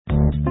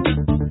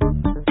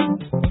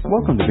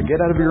Welcome to the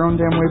Get Out of Your Own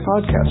Damn Way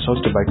podcast,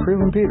 hosted by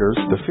Creelan Peters,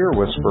 the fear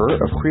whisperer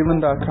of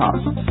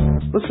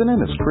Creelan.com. Listen in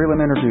as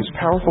Creelan interviews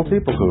powerful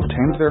people who have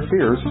tamed their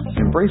fears,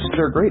 embraced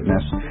their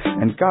greatness,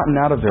 and gotten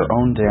out of their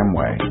own damn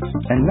way.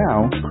 And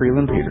now,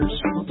 Creelan Peters.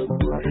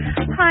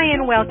 Hi,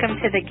 and welcome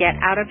to the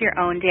Get Out of Your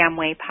Own Damn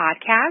Way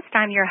podcast.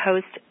 I'm your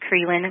host,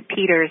 Creelan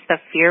Peters,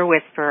 the fear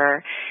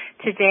whisperer.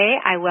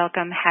 Today, I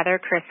welcome Heather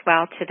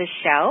Criswell to the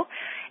show.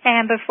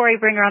 And before I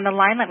bring her on the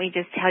line, let me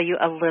just tell you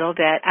a little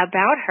bit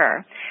about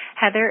her.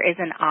 Heather is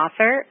an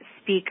author,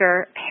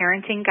 speaker,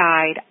 parenting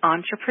guide,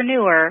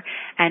 entrepreneur,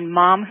 and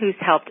mom who's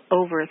helped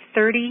over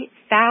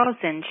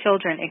 30,000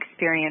 children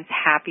experience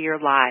happier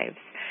lives.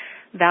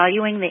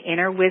 Valuing the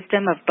inner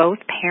wisdom of both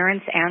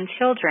parents and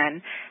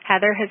children,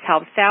 Heather has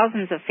helped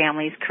thousands of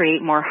families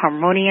create more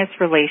harmonious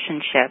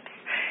relationships.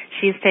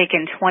 She's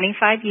taken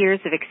 25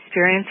 years of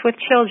experience with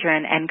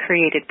children and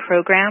created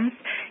programs,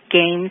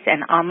 games,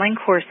 and online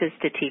courses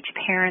to teach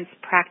parents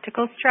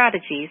practical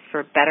strategies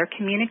for better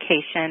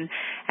communication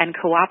and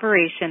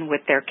cooperation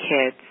with their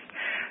kids.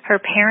 Her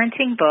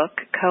parenting book,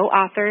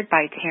 co-authored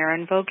by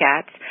Taryn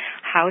Voget,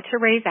 How to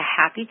Raise a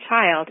Happy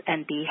Child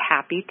and Be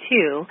Happy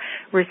Too,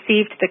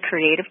 received the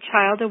Creative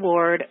Child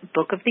Award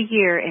Book of the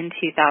Year in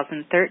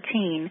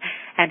 2013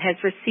 and has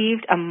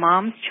received a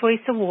Mom's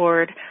Choice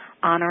Award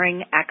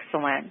honoring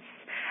excellence.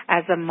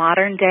 As a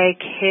modern-day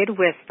kid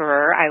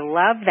whisperer, I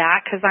love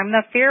that because I'm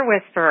the fear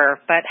whisperer,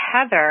 but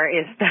Heather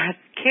is the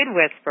kid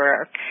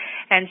whisperer,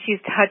 and she's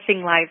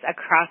touching lives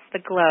across the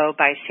globe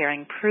by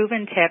sharing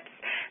proven tips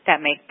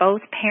that make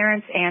both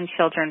parents and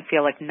children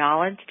feel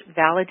acknowledged,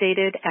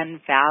 validated, and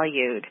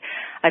valued.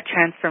 A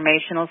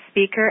transformational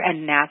speaker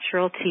and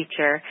natural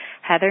teacher,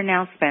 Heather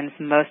now spends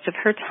most of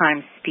her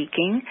time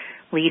speaking,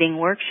 leading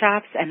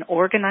workshops, and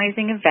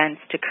organizing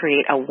events to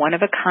create a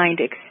one-of-a-kind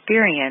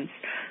experience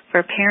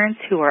for parents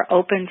who are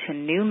open to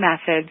new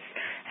methods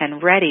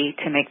and ready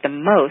to make the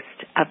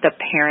most of the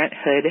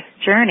parenthood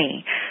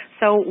journey.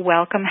 So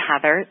welcome,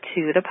 Heather,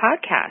 to the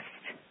podcast.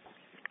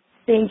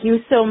 Thank you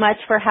so much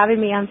for having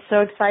me. I'm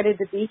so excited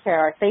to be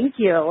here. Thank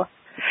you.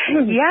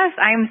 Yes,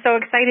 I'm so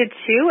excited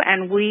too,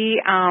 and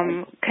we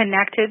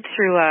connected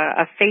through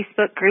a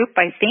Facebook group,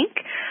 I think.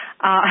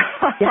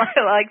 Yes.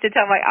 I like to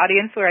tell my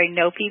audience where I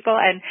know people,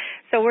 and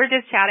so we're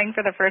just chatting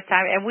for the first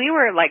time, and we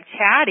were like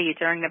chatty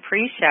during the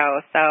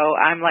pre-show, so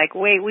I'm like,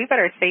 wait, we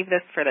better save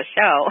this for the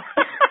show.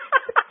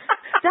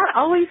 That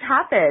always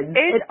happens.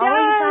 It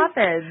always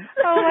happens.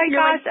 Oh my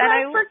gosh.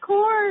 Like, and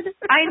record.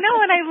 I know,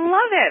 and I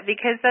love it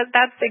because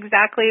that's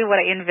exactly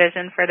what I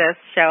envisioned for this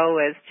show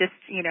is just,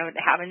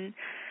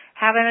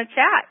 having a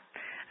chat.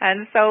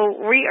 And so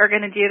we are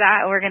going to do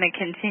that, and we're going to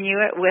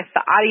continue it with the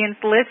audience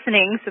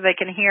listening so they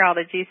can hear all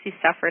the juicy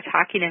stuff we're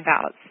talking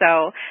about.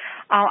 So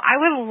I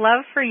would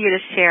love for you to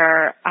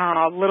share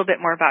a little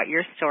bit more about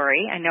your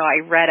story. I know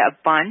I read a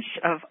bunch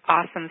of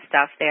awesome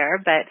stuff there,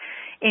 but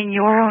in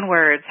your own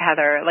words,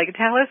 Heather,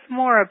 tell us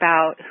more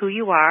about who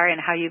you are and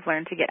how you've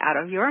learned to get out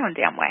of your own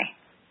damn way.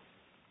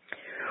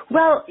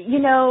 Well,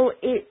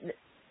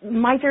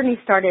 my journey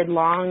started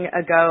long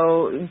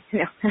ago.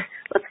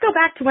 Let's go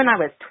back to when I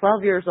was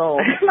 12 years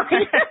old.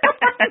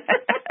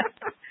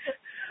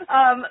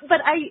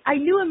 But I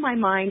knew in my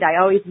mind I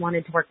always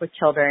wanted to work with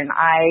children.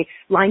 I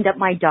lined up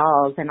my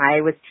dolls and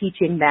I was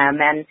teaching them,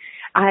 and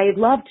I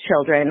loved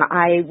children.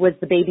 I was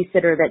the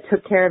babysitter that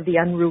took care of the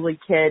unruly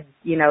kids,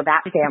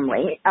 that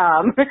family,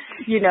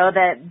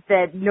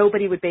 that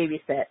nobody would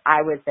babysit.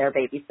 I was their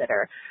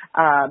babysitter.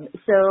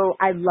 So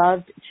I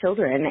loved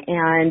children,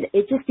 and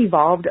it just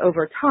evolved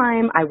over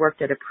time. I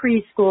worked at a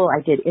preschool.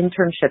 I did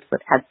internships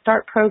with Head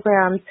Start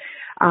programs.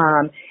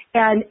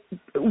 And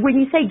when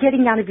you say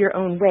getting out of your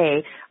own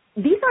way,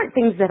 these aren't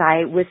things that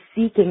I was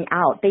seeking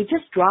out. They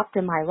just dropped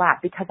in my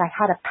lap because I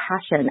had a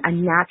passion, a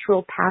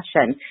natural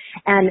passion.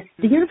 And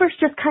the universe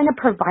just kind of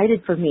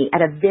provided for me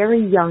at a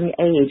very young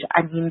age.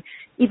 I mean,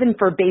 even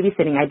for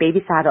babysitting, I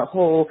babysat a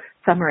whole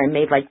summer and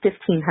made like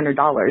 $1,500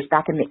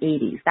 back in the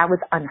 80s. That was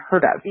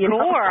unheard of.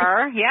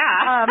 Sure,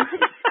 yeah.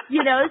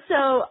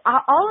 So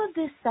all of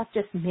this stuff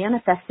just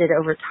manifested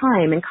over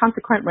time, and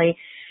consequently,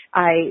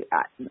 I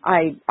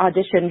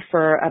auditioned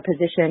for a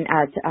position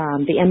at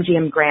the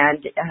MGM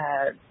Grand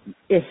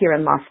here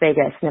in Las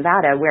Vegas,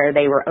 Nevada, where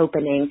they were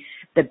opening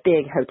the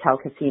big hotel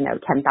casino,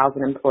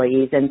 10,000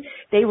 employees, and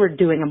they were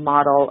doing a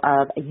model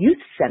of a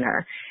youth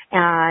center.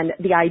 And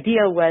the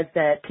idea was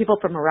that people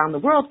from around the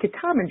world could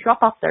come and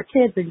drop off their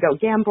kids and go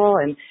gamble.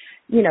 And,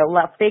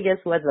 Las Vegas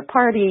was a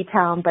party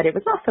town, but it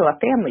was also a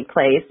family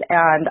place.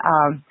 And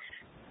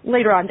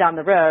later on down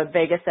the road,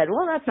 Vegas said,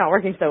 well, that's not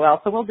working so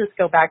well, so we'll just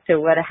go back to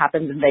what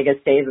happens in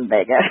Vegas stays in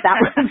Vegas. That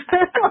was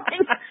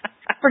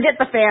forget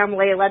the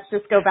family. Let's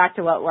just go back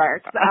to what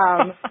works.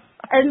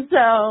 And so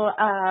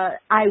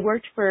I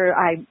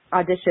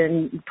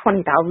auditioned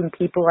 20,000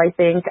 people, I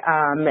think,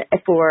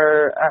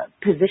 for a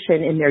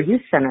position in their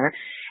youth center.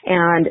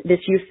 And this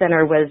youth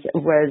center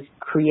was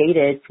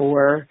created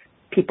for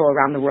people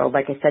around the world,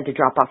 like I said, to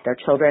drop off their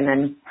children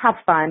and have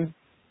fun.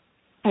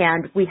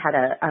 And we had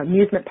a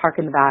amusement park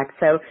in the back.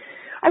 So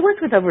I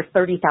worked with over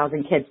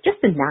 30,000 kids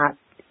just in that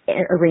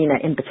arena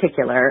in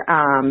particular.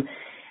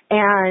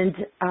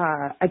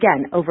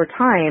 Again, over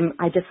time,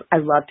 I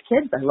loved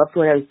kids. I loved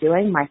what I was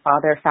doing. My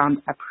father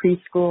found a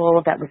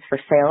preschool that was for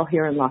sale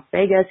here in Las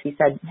Vegas. He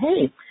said,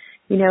 hey,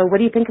 what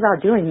do you think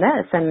about doing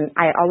this? And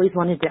I always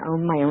wanted to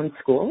own my own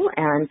school.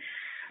 And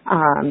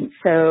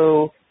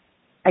so,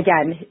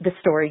 again, the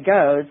story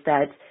goes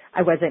that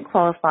I wasn't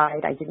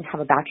qualified. I didn't have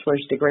a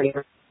bachelor's degree.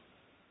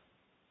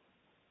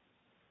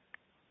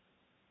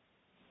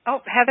 Oh,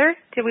 Heather,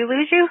 did we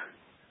lose you?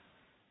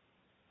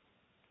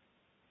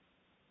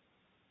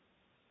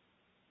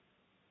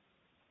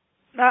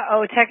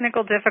 Uh-oh,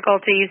 technical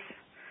difficulties.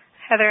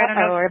 Heather, I don't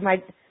know.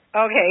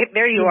 Okay,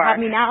 there you are. You have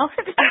me now?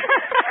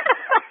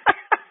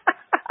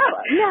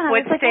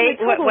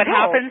 What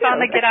happens on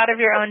the Get Out of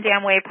Your Own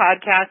Damn Way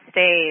podcast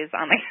stays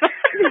on the...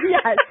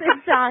 Yes,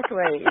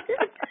 exactly.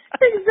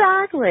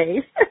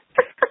 Exactly.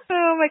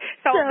 Oh my!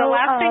 So the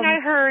last thing I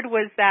heard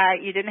was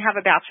that you didn't have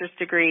a bachelor's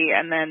degree,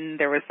 and then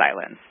there was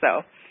silence.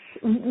 So.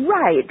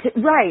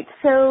 Right.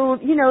 So,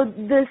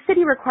 the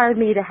city required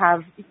me to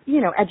have,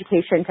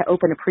 education to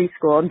open a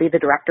preschool and be the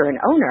director and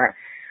owner.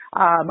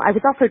 I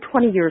was also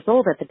 20 years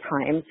old at the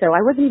time, so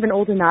I wasn't even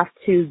old enough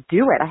to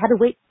do it. I had to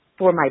wait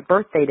for my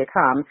birthday to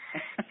come.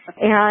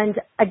 And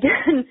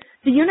again,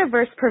 the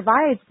universe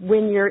provides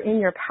when you're in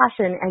your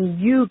passion and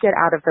you get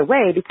out of the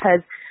way,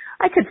 because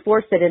I could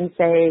force it and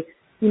say,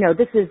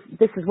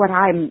 this is what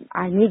I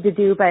need to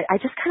do, but I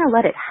just kind of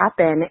let it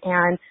happen.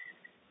 And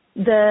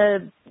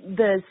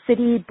the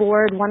city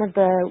board, one of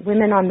the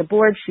women on the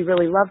board, she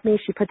really loved me.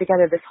 She put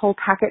together this whole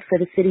packet for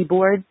the city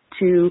board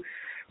to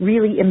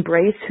really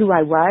embrace who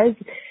I was.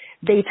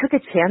 They took a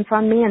chance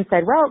on me and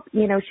said, well,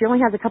 she only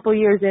has a couple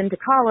years into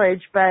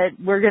college, but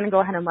we're going to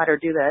go ahead and let her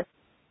do this.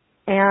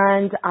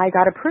 And I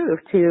got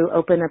approved to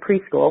open a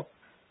preschool.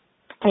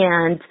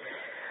 And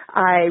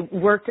I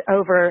worked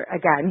over,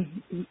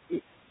 again,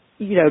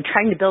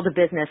 trying to build a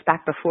business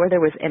back before there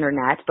was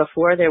internet,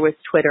 before there was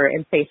Twitter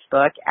and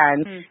Facebook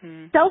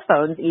and cell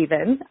phones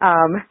even.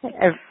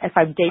 If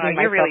I'm dating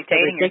myself really so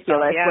dating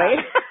ridiculously. Yourself,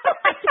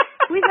 yeah.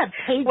 We had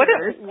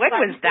pagers. What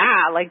was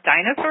that? Like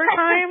dinosaur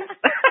time?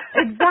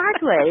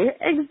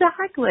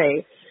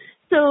 Exactly.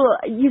 So,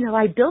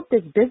 I built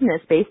this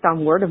business based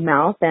on word of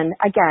mouth and,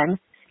 again,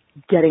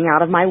 getting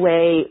out of my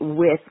way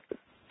with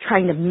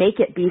trying to make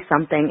it be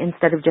something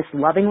instead of just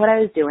loving what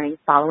I was doing,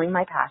 following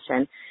my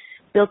passion.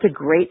 Built a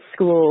great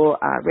school,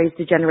 raised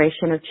a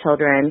generation of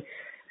children,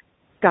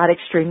 got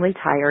extremely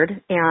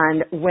tired,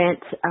 and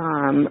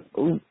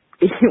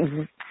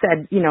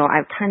said,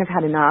 I've kind of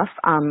had enough.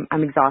 I'm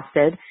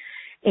exhausted,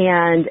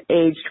 and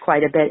aged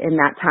quite a bit in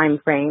that time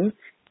frame.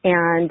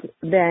 And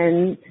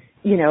then,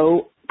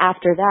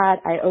 after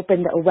that, I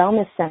opened a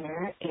wellness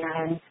center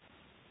and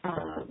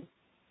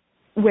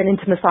went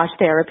into massage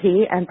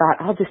therapy and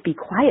thought, I'll just be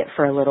quiet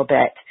for a little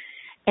bit.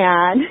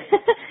 And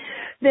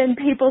then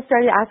people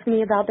started asking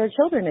me about their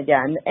children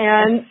again.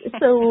 And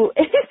so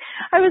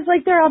I was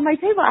like, they're on my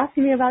table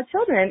asking me about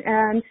children.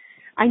 And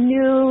I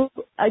knew,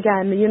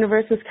 again, the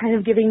universe was kind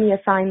of giving me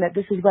a sign that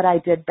this is what I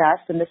did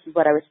best and this is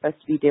what I was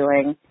supposed to be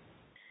doing.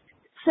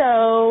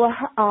 So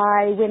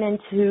I went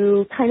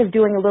into kind of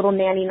doing a little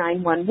nanny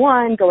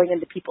 911, going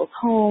into people's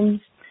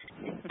homes.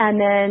 And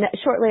then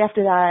shortly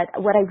after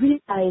that, what I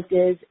realized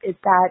is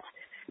that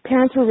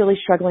parents were really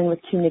struggling with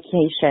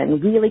communication,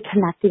 really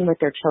connecting with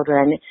their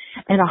children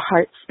in a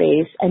heart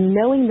space and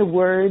knowing the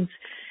words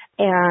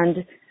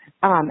and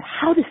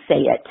how to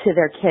say it to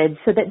their kids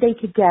so that they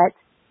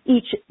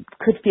each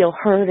could feel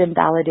heard and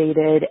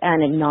validated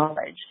and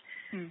acknowledged.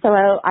 So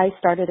I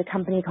started a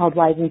company called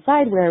Wise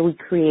Inside where we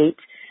create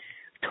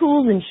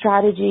tools and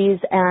strategies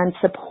and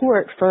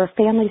support for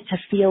families to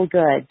feel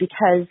good,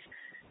 because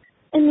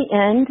in the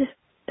end,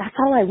 that's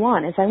all I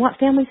want is I want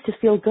families to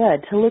feel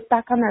good, to look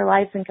back on their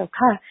lives and go,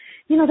 God,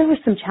 there were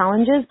some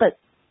challenges, but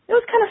it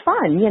was kind of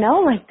fun,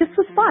 like this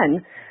was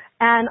fun.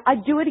 And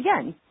I'd do it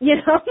again,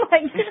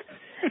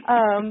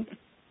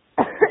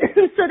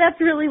 so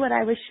that's really what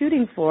I was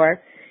shooting for.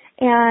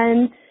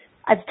 And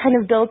I've kind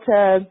of built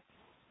a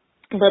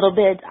little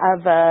bit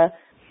of a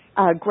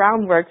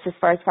groundwork as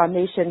far as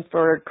foundation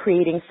for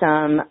creating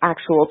some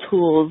actual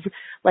tools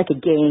like a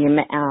game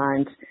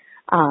and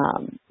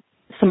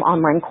some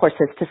online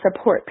courses to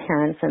support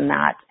parents in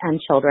that and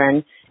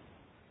children.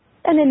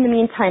 And in the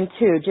meantime,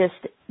 too,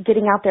 just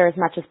getting out there as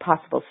much as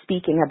possible,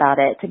 speaking about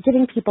it,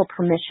 giving people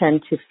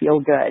permission to feel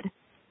good,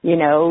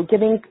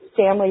 giving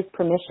families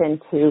permission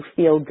to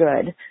feel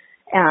good.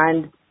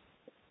 And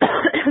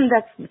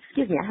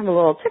excuse me, I have a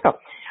little tickle.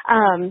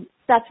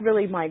 That's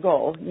really my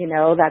goal,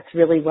 that's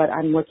really what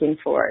I'm looking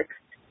for,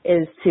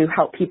 is to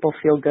help people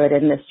feel good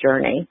in this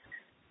journey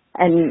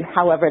and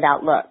however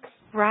that looks.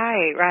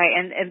 Right.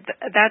 And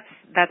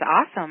that's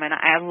awesome. And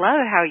I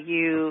love how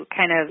you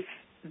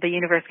the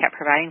universe kept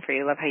providing for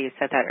you. I love how you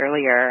said that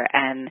earlier,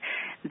 and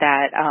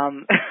that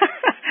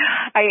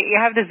you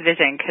have this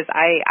vision, because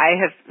I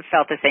have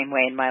felt the same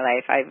way in my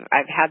life.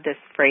 I've had this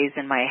phrase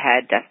in my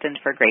head, destined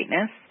for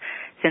greatness,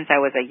 since I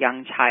was a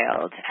young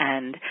child.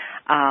 And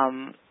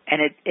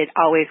and it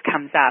always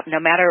comes up. No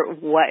matter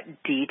what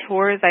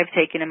detours I've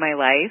taken in my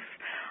life,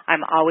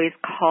 I'm always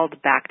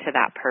called back to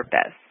that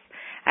purpose.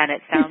 And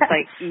it sounds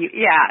like,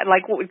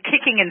 like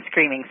kicking and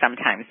screaming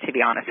sometimes, to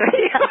be honest with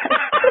you.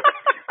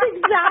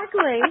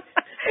 Exactly.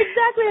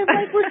 I'm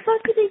like, we're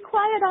supposed to be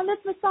quiet on this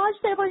massage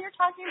table. You're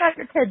talking about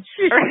your kids.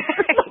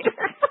 Right.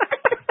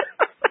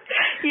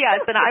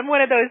 Yes, and I'm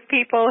one of those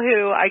people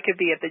who I could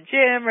be at the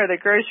gym or the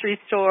grocery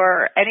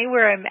store or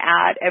anywhere I'm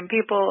at, and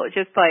people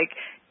just like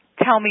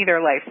tell me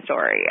their life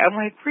story. I'm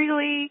like,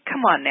 really?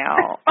 Come on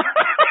now.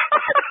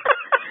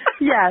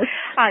 Yes.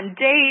 On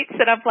dates,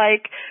 and I'm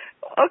like,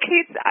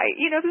 okay,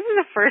 this is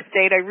a first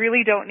date. I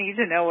really don't need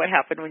to know what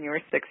happened when you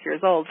were 6 years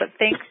old, but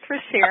thanks for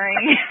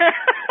sharing.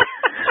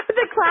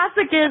 The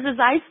classic is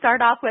I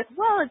start off with,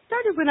 well, it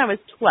started when I was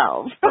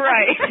 12.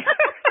 Right.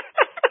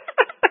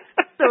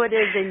 So it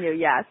is in you,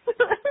 yes.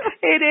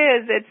 It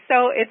is. It's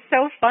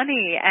so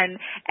funny, and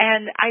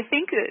I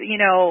think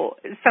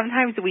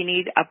sometimes we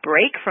need a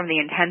break from the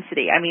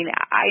intensity. I mean,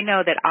 I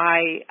know that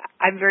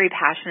I'm very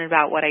passionate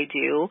about what I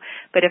do,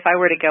 but if I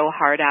were to go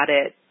hard at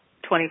it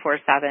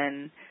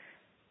 24/7,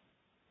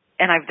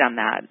 and I've done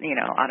that,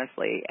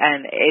 honestly,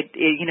 and it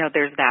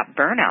there's that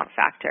burnout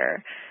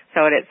factor.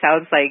 So it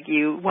sounds like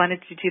you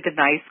wanted to do the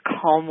nice,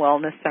 calm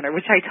wellness center,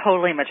 which I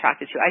totally am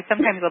attracted to. I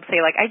sometimes will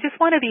say, like, I just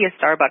want to be a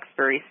Starbucks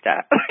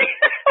barista.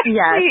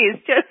 Yes.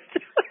 Please,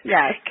 just,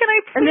 yes. Can I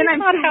please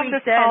not have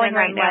this calling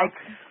right now? Like,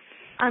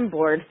 I'm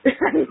bored.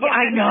 Yeah,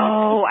 I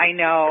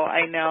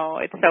know.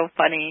 It's so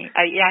funny.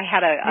 I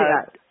had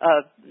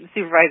a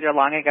supervisor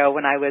long ago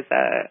when I was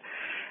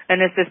an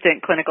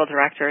assistant clinical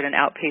director at an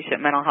outpatient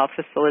mental health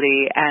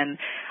facility,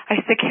 and I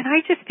said, can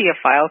I just be a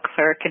file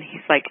clerk? And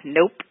he's like,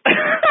 nope. I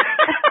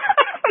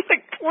was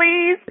like,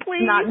 please.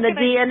 Not in the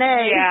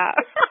DNA. Yeah.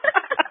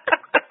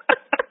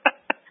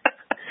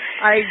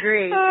 I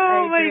agree.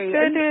 Oh, my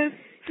goodness.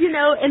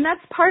 And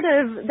that's part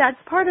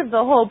of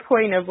the whole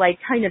point of like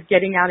kind of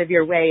getting out of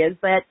your way is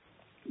that,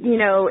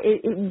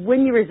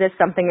 when you resist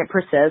something, it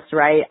persists,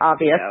 right?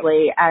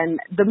 Obviously. Yep. And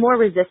the more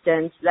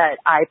resistance that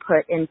I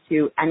put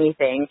into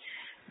anything,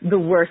 the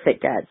worse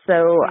it gets.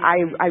 So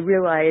I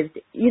realized,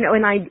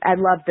 and I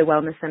loved the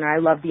wellness center. I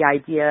loved the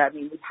idea. I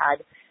mean, we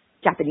had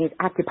Japanese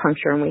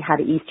acupuncture and we had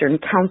an Eastern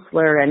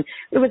counselor, and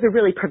it was a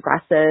really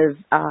progressive,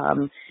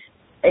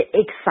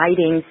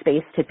 exciting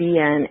space to be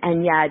in.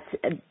 And yet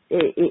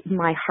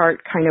my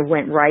heart kind of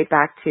went right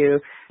back to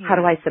how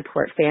do I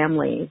support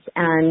families?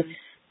 And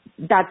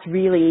that's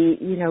really,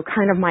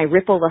 kind of my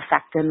ripple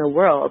effect in the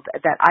world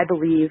that I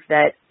believe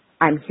that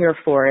I'm here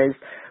for is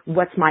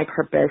what's my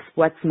purpose?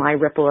 What's my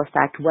ripple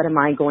effect? What am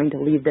I going to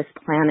leave this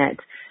planet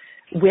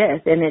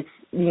with? And it's,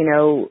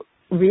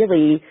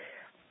 really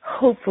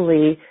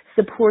hopefully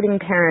supporting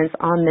parents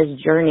on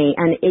this journey.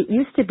 And it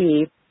used to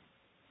be,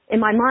 in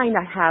my mind,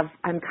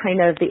 I'm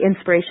kind of the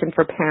inspiration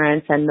for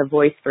parents and the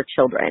voice for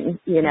children.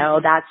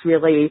 That's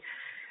really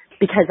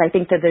because I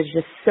think that there's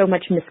just so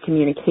much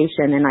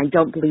miscommunication, and I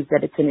don't believe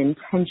that it's an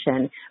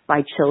intention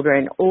by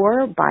children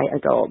or by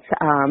adults.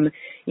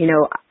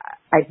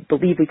 I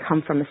believe we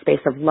come from a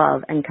space of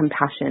love and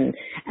compassion,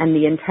 and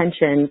the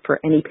intention for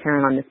any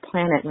parent on this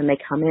planet when they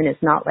come in is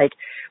not like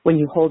when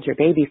you hold your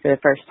baby for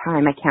the first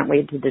time, I can't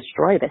wait to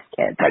destroy this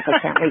kid. Like, I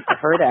can't wait to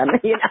hurt him,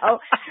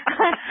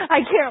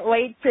 I can't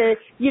wait to,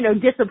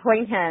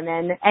 disappoint him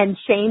and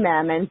shame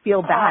him and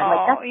feel bad.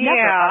 Like, that's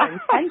never our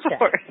intention. Of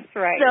course,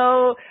 right.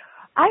 So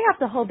I have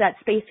to hold that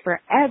space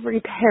for every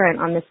parent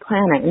on this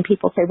planet, and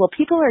people say, well,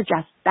 people are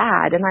just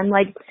bad. And I'm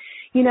like,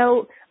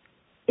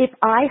 if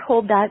I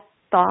hold that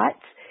thought,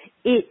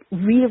 it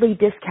really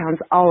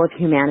discounts all of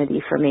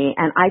humanity for me,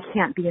 and I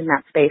can't be in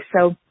that space.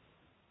 So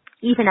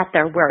even at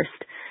their worst,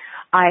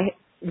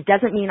 it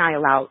doesn't mean I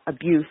allow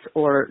abuse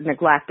or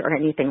neglect or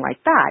anything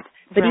like that,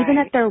 but even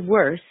at their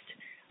worst,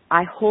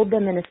 I hold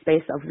them in a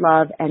space of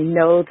love and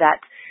know that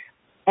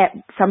at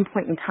some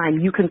point in time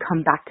you can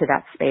come back to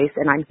that space,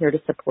 and I'm here to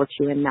support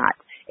you in that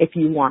if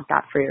you want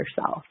that for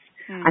yourself.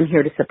 I'm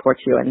here to support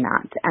you in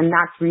that. And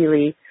that's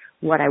really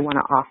what I want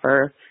to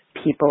offer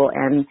people,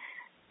 and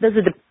those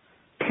are the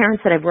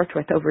parents that I've worked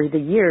with over the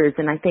years,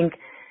 and I think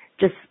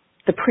just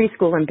the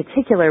preschool in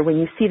particular, when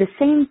you see the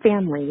same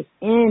families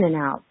in and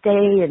out,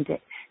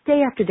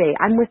 day after day,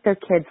 I'm with their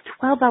kids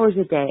 12 hours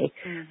a day,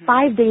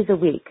 5 days a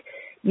week,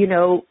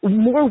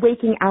 more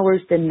waking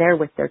hours than they're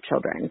with their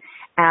children.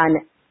 And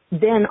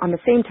then on the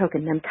same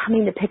token, them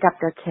coming to pick up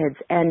their kids,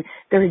 and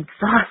they're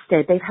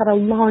exhausted. They've had a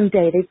long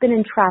day. They've been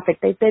in traffic.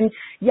 They've been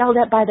yelled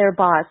at by their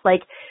boss.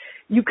 Like,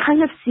 you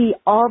kind of see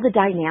all the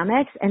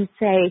dynamics and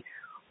say,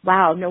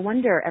 wow, no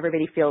wonder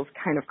everybody feels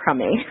kind of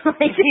crummy.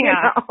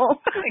 Exactly.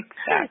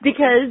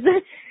 Because,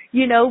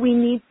 we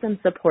need some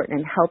support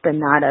and help in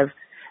that of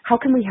how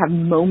can we have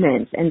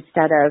moments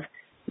instead of,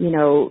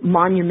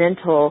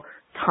 monumental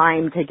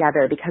time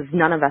together, because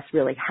none of us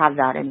really have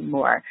that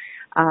anymore.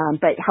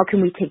 But how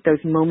can we take those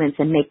moments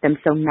and make them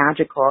so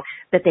magical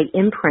that they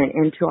imprint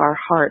into our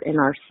heart and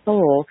our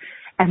soul,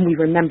 and we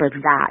remember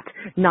that,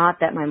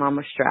 not that my mom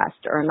was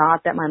stressed or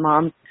not that my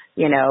mom,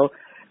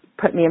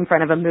 put me in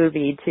front of a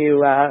movie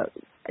to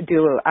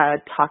do a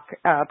talk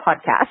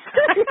podcast.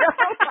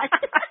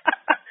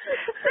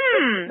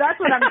 That's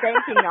what I'm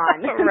banking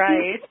on.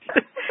 Right.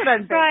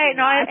 Right.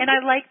 No, and I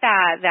like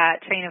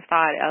that train of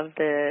thought of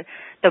the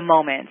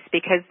moments,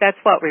 because that's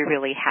what we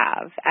really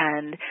have.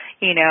 And,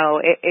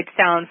 it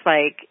sounds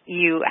like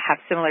you have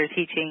similar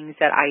teachings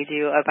that I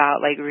do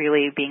about like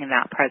really being in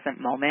that present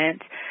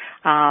moment.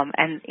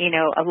 And,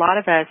 a lot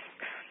of us,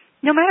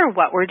 no matter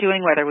what we're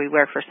doing, whether we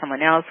work for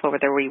someone else,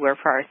 whether we work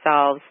for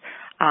ourselves,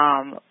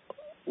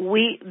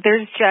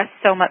 there's just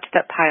so much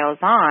that piles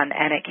on,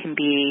 and it can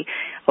be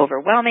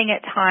overwhelming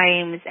at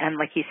times, and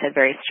like you said,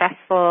 very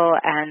stressful,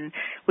 and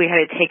we had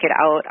to take it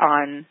out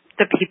on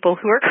the people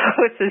who are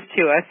closest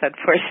to us,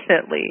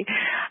 unfortunately.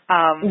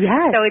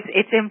 Yes. So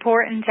it's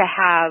important to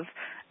have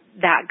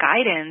that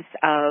guidance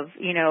of,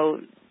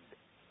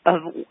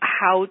 of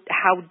how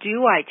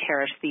do I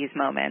cherish these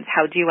moments?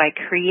 How do I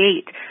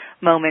create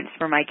moments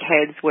for my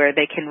kids where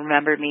they can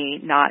remember me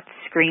not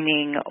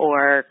screaming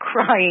or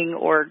crying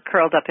or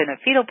curled up in a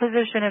fetal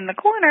position in the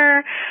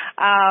corner,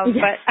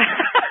 but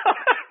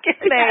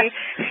in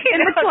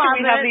the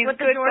closet with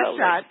the door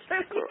shut.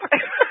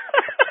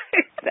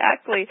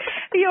 Exactly.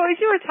 As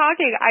you were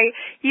talking,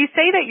 you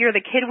say that you're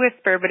the kid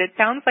whisperer, but it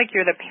sounds like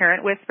you're the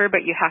parent whisperer,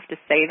 but you have to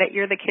say that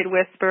you're the kid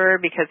whisperer,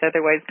 because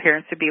otherwise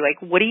parents would be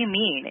like, what do you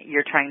mean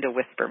you're trying to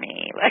whisper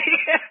me? Like,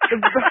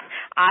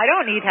 I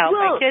don't need help.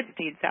 My kids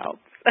need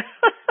help.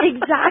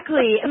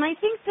 Exactly. And I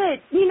think that,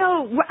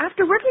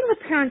 after working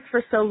with parents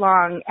for so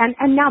long and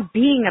now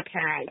being a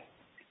parent,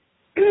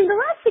 the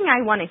last thing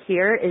I want to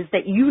hear is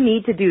that you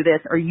need to do this,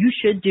 or you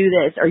should do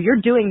this, or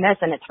you're doing this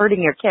and it's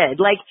hurting your kid.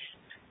 Like,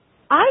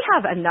 I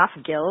have enough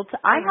guilt.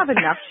 I have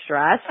enough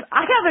stress.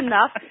 I have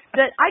enough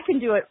that I can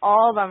do it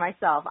all by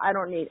myself. I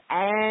don't need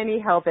any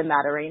help in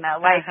that arena.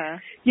 Like,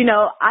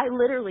 I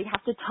literally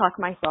have to talk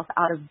myself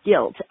out of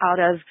guilt, out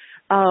of,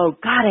 oh,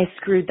 God, I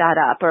screwed that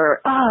up,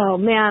 or, oh,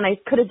 man, I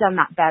could have done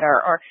that better,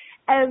 or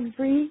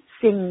every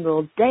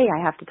single day I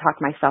have to talk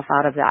myself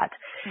out of that.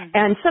 Mm-hmm.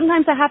 And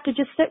sometimes I have to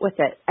just sit with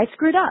it. I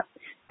screwed up,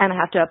 and I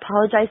have to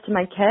apologize to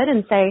my kid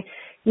and say,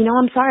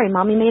 I'm sorry,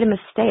 Mommy made a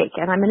mistake,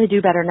 and I'm going to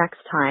do better next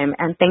time,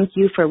 and thank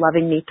you for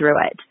loving me through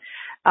it.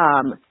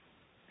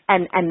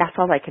 And that's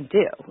all I can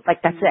do.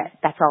 Like, that's it.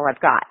 That's all I've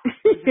got,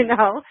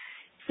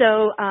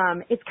 So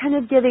it's kind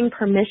of giving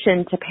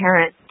permission to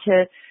parents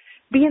to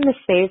be in the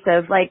space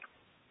of, like,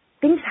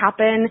 things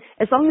happen.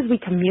 As long as we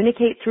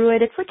communicate through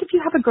it, it's like if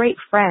you have a great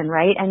friend,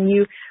 right, and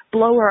you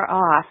blow her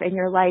off, and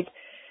you're like,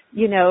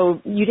 you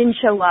didn't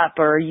show up,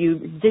 or you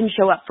didn't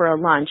show up for a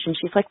lunch, and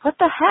she's like, what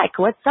the heck?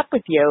 What's up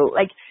with you?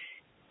 Like,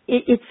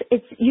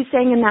 it's you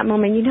saying in that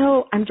moment,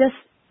 I'm just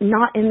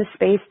not in the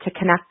space to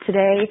connect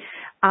today,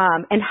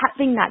 and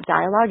having that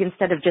dialogue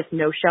instead of just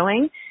no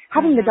showing,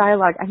 having the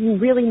dialogue. I'm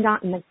really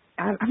not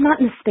I'm not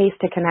in the space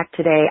to connect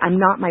today. I'm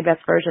not my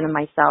best version of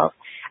myself,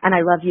 and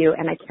I love you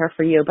and I care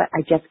for you, but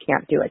I just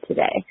can't do it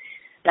today.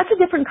 That's a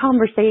different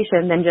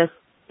conversation than just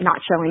not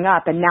showing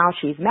up, and now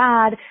she's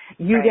mad.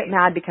 You get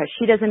mad because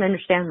she doesn't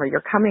understand where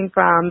you're coming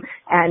from,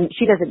 and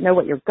she doesn't know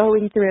what you're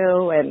going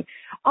through, and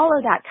all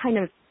of that kind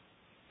of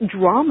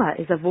drama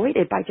is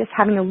avoided by just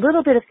having a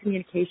little bit of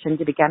communication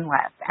to begin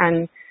with.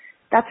 And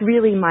that's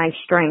really my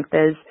strength,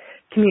 is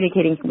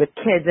communicating with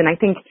kids. And I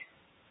think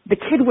the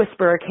kid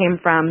whisperer came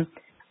from,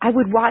 I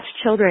would watch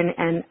children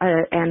and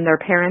their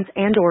parents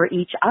and or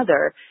each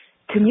other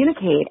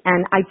communicate,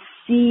 and I'd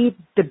see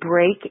the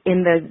break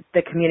in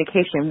the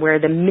communication where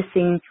the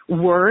missing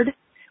word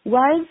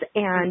was,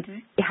 and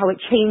how it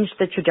changed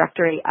the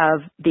trajectory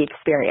of the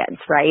experience,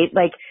 right?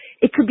 Like,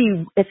 it could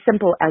be as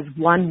simple as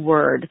one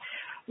word,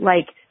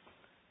 like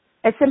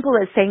as simple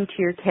as saying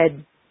to your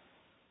kid,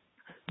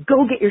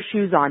 go get your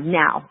shoes on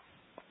now,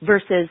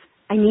 versus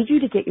I need you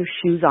to get your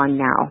shoes on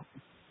now.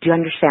 Do you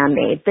understand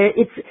me?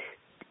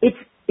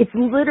 It's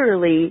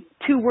literally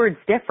two words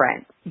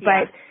different.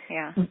 But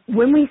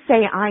when we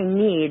say I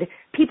need,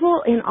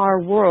 people in our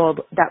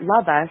world that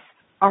love us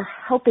are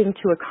helping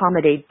to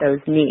accommodate those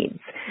needs.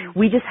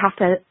 We just have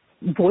to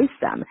voice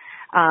them.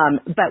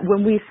 But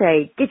when we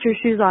say, get your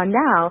shoes on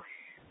now,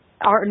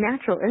 our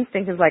natural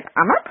instinct is like,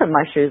 I'm not putting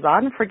my shoes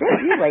on. Forget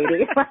you,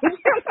 lady.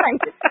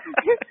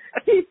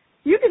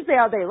 You can say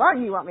all day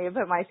long you want me to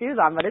put my shoes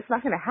on, but it's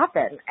not going to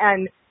happen.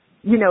 And,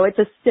 it's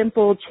a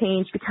simple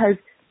change, because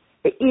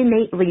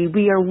innately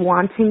we are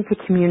wanting to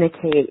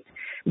communicate.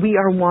 We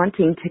are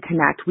wanting to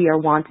connect. We are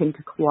wanting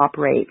to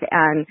cooperate.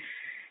 And,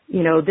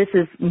 this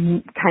is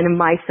kind of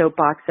my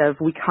soapbox of,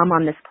 we come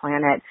on this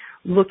planet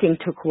looking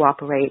to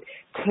cooperate,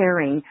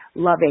 caring,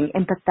 loving,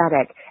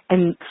 empathetic.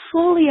 And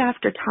slowly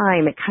after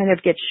time, it kind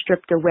of gets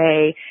stripped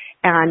away,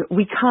 and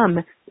we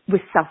come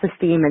with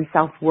self-esteem and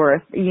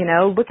self-worth.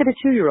 Look at a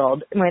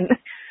 2-year-old.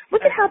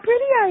 Look at how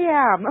pretty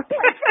I am.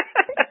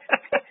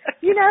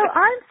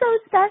 I'm so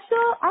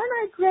special. Aren't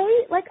I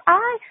great? Like,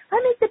 I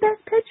make the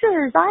best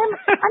pictures. I'm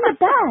the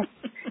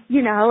best.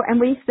 you know, and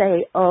we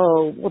say,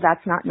 oh, well,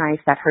 that's not nice.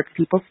 That hurts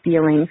people's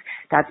feelings.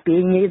 That's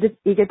being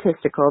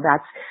egotistical.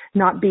 That's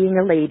not being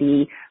a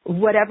lady.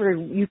 Whatever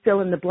you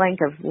fill in the blank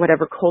of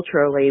whatever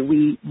culturally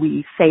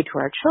we say to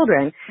our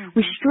children,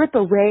 we strip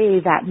away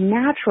that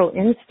natural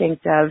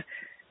instinct of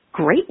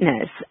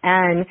greatness.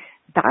 And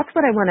that's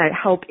what I want to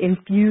help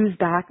infuse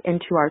back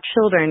into our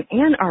children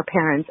and our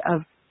parents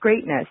of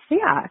greatness.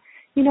 Yeah.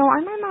 You know,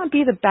 I might not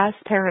be the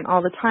best parent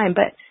all the time,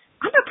 but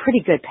I'm a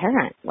pretty good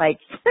parent. Like,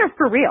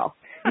 for real.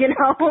 You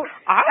know,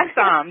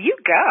 awesome. You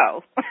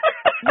go.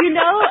 You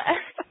know,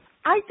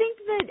 I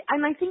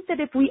think that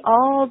if we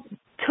all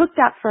took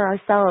that for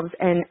ourselves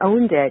and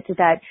owned it,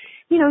 that,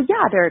 you know,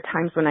 yeah, there are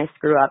times when I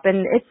screw up,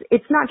 and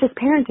it's not just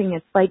parenting,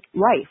 it's like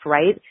life,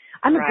 right?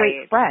 I'm a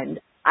great friend.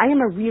 I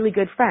am a really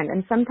good friend,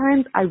 and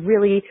sometimes I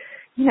really,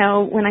 you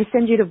know, when I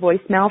send you to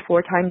voicemail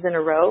 4 times in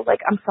a row,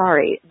 like, I'm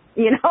sorry,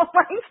 you know,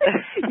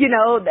 like, you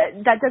know,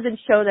 that doesn't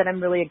show that I'm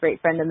really a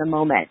great friend in the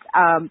moment.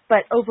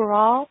 But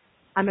overall,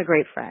 I'm a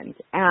great friend,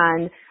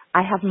 and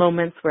I have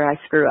moments where I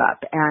screw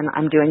up, and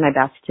I'm doing my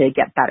best to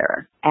get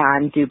better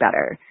and do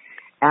better.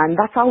 And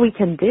that's all we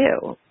can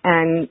do.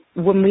 And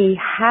when we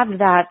have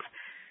that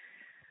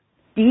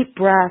deep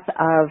breath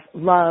of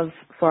love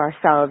for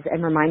ourselves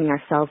and reminding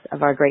ourselves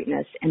of our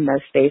greatness in those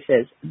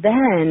spaces,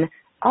 then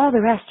all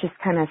the rest just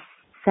kind of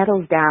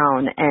settles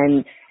down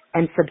and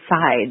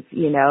subsides,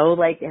 you know,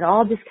 like it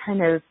all just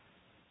kind of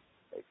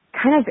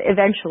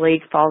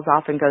eventually falls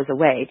off and goes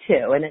away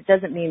too. And it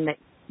doesn't mean that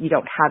you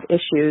don't have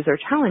issues or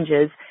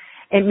challenges.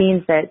 It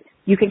means that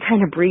you can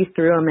kind of breathe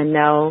through them and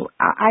know,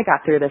 I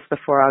got through this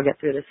before, I'll get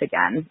through this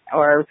again.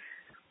 Or,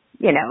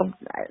 you know,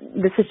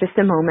 this is just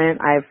a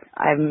moment,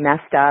 I've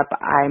messed up,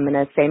 I'm going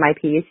to say my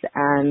piece,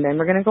 and then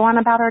we're going to go on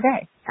about our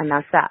day. And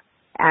that's that.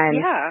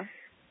 And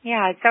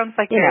yeah, it sounds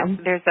like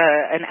there's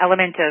an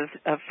element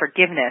of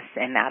forgiveness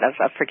in that,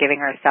 of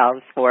forgiving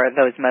ourselves for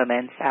those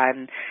moments,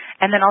 and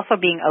then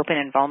also being open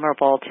and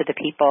vulnerable to the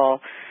people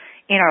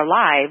in our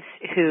lives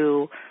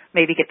who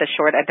maybe get the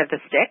short end of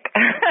the stick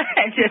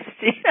and just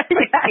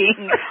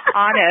being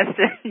honest.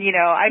 You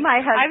know, I've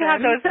had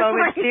those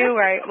moments too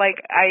where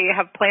I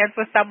have plans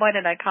with someone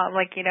and I come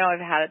like, you know, I've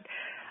had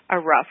a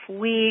rough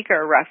week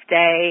or a rough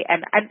day,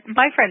 and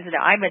my friends know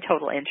I'm a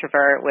total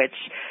introvert, which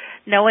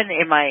no one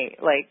in my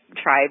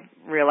tribe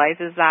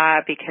realizes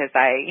that, because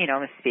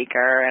I'm a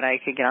speaker and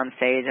I could get on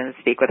stage and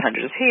speak with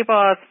hundreds of people.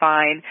 It's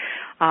fine.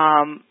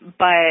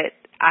 But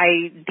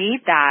I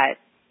need that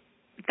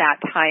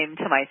time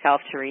to myself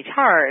to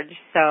recharge.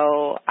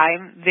 So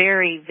I'm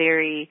very,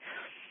 very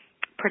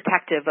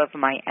protective of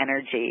my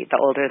energy the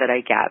older that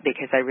I get,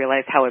 because I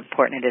realize how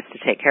important it is to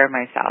take care of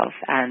myself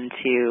and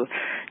to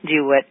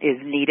do what is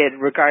needed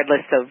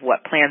regardless of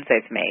what plans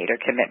I've made or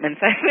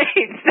commitments I've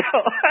made.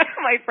 So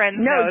my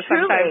friends know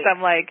truly. Sometimes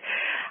I'm like,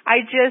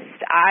 I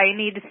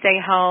need to stay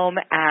home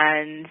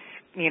and,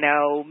 you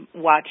know,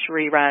 watch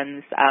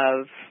reruns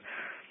of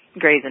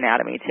Grey's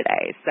Anatomy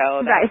today.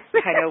 So that's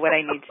kind of what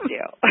I need to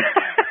do.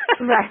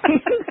 Right.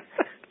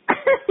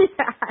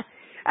 Yeah.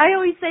 I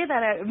always say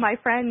that my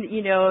friend,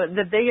 you know,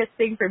 the biggest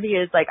thing for me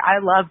is I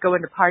love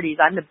going to parties.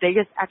 I'm the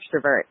biggest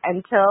extrovert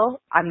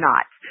until I'm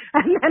not.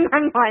 And then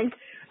I'm like,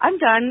 I'm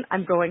done.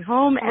 I'm going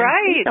home, and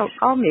please don't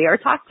call me or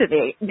talk to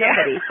me.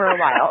 Nobody for a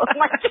while.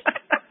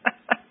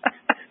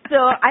 So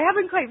I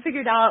haven't quite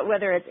figured out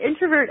whether it's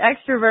introvert,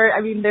 extrovert.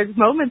 I mean, there's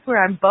moments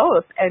where I'm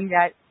both, and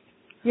yet,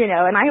 you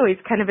know, and I always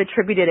kind of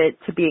attributed it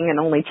to being an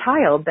only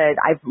child, that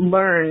I've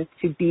learned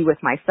to be with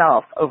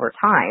myself over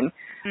time.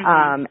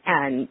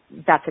 And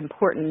that's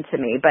important to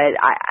me. But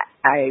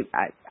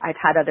I've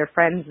had other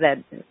friends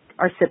that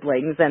are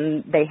siblings,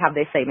 and they have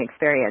the same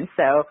experience.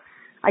 So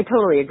I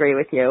totally agree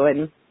with you.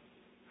 And,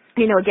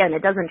 you know, again,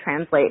 it doesn't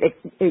translate.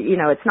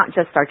 It's not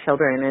just our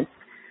children.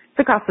 It's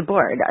across the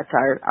board. It's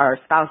our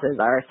spouses,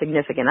 our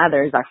significant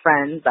others, our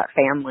friends, our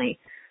family,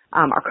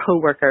 our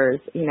coworkers,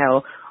 you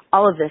know,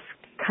 all of this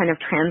kind of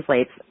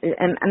translates.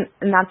 And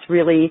that's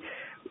really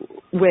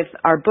with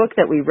our book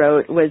that we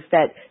wrote, was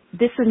that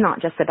this is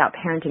not just about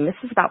parenting. This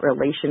is about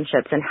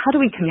relationships, and how do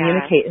we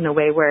communicate in a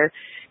way where,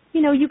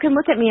 you know, you can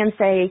look at me and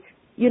say,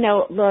 you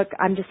know, look,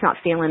 I'm just not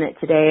feeling it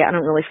today. I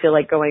don't really feel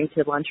like going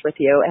to lunch with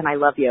you, and I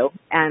love you,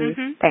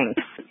 and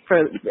thanks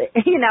for,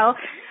 you know.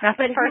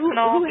 Nothing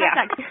personal.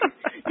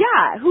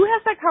 Who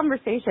has that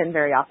conversation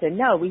very often?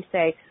 No, we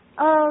say,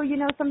 oh, you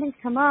know, something's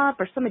come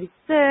up, or somebody's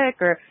sick,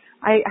 or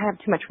I have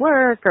too much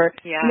work, or,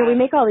 you know, we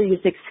make all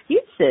these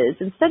excuses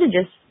instead of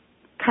just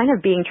kind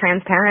of being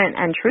transparent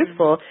and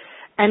truthful.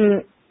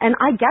 And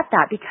I get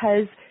that,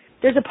 because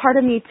there's a part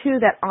of me too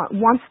that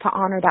wants to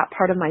honor that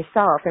part of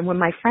myself. And when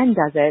my friend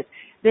does it,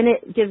 then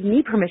it gives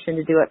me permission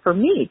to do it for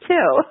me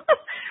too.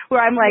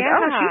 Where I'm like,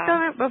 oh, she's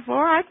done it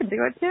before, I can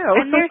do it too.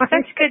 And they're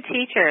such good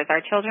teachers.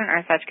 Our children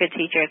are such good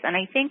teachers. And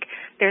I think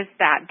there's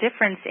that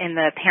difference in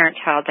the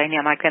parent-child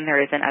dynamic than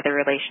there is in other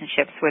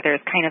relationships, where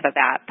there's kind of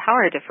that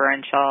power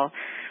differential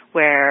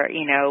where,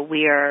 you know,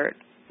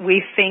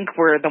 we think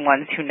we're the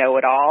ones who know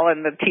it all,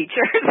 and the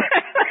teachers.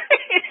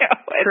 You know,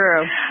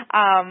 true.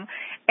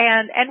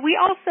 And we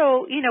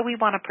also, we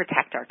want to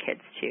protect our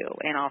kids too,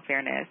 in all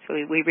fairness.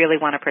 We really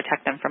want to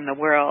protect them from the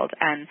world.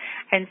 And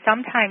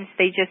sometimes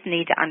they just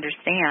need to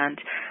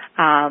understand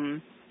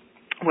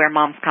where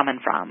mom's coming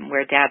from,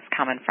 where dad's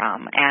coming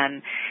from.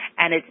 And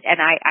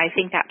I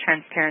think that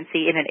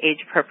transparency in an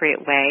age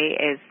appropriate way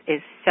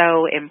is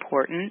so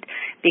important,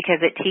 because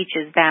it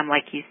teaches them,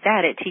 like you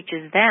said, it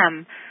teaches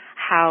them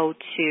how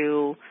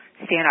to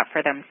stand up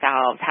for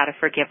themselves, how to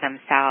forgive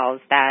themselves,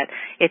 that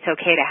it's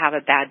okay to have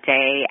a bad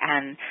day.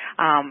 And,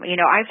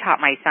 I've taught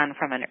my son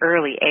from an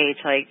early age,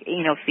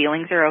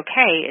 feelings are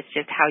okay. It's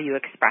just how you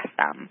express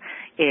them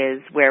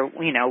is where,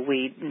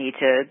 we need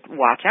to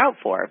watch out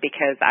for,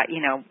 because,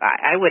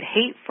 I would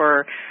hate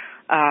for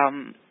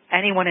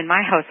anyone in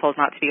my household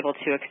not to be able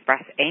to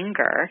express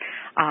anger.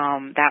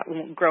 That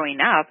growing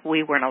up,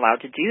 we weren't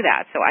allowed to do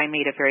that. So I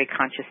made a very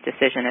conscious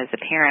decision as a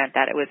parent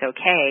that it was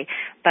okay,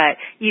 but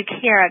you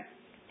can't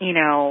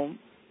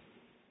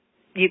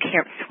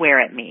swear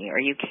at me, or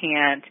you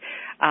can't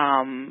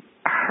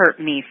hurt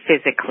me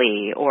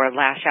physically or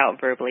lash out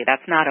verbally.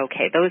 That's not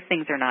okay. Those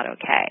things are not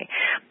okay.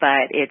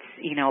 But it's,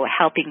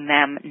 helping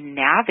them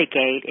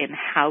navigate in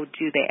how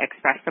do they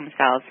express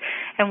themselves.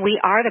 And we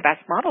are the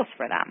best models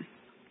for them.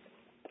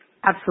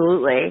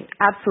 Absolutely.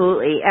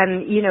 Absolutely.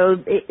 And,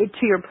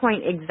 to your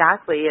point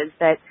exactly, is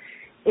that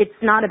it's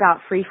not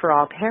about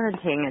free-for-all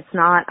parenting. It's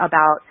not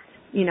about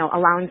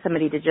allowing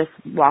somebody to just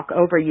walk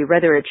over you,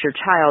 whether it's your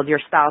child, your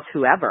spouse,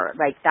 whoever.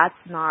 That's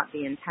not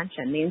the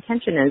intention. The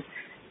intention is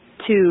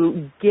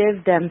to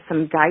give them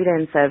some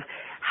guidance of,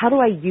 how do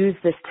I use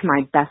this to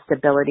my best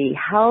ability?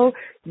 How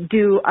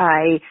do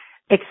I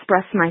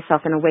express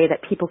myself in a way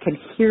that people can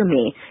hear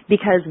me?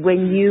 Because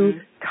when you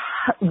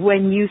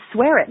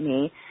swear at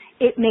me,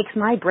 it makes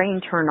my brain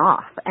turn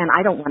off, and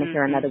I don't want to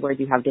hear another word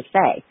you have to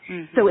say.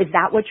 So is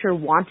that what you're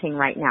wanting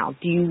right now?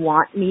 Do you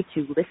want me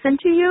to listen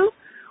to you,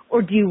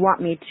 or do you want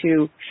me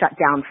to shut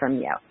down from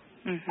you?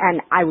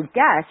 And I would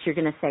guess you're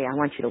going to say, I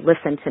want you to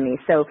listen to me.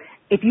 So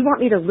if you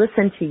want me to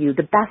listen to you,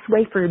 the best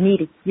way for me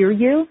to hear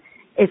you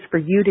is for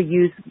you to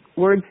use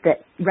words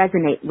that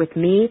resonate with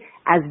me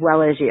as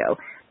well as you.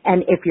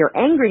 And if you're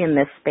angry in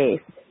this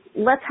space,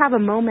 let's have a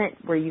moment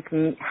where you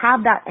can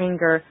have that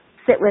anger,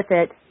 sit with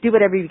it, do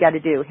whatever you got to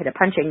do, hit a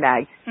punching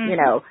bag,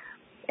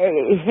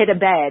 hit a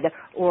bed,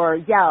 or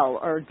yell,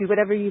 or do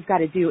whatever you've got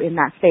to do in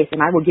that space.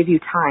 And I will give you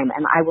time,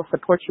 and I will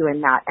support you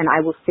in that, and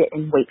I will sit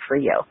and wait for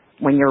you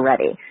when you're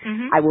ready.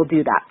 I will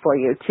do that for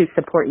you to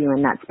support you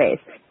in that space.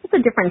 It's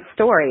a different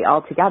story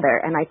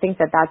altogether, and I think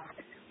that that's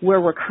where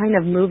we're kind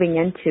of moving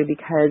into,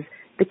 because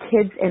the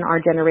kids in our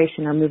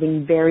generation are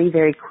moving very,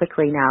 very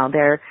quickly now.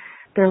 They're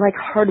like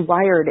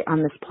hardwired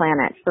on this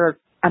planet for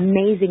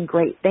amazing,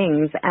 great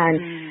things.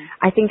 And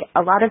I think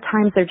a lot of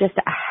times they're just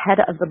ahead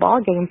of the ball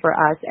game for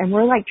us, and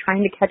we're like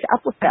trying to catch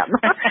up with them.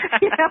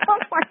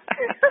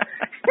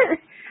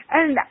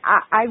 And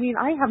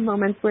I have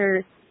moments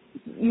where,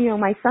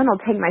 my son will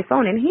take my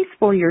phone, and he's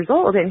 4 years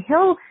old, and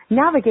he'll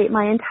navigate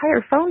my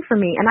entire phone for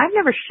me. And I've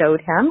never showed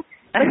him,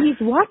 but he's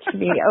watched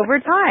me over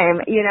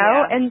time,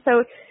 Yeah. And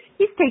so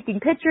he's taking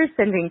pictures,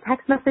 sending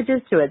text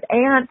messages to his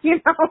aunt,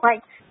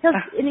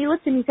 and he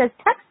looks and he says,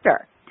 text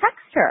her.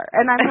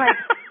 And I'm like,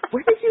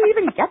 where did you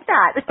even get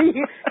that?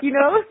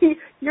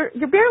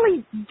 You're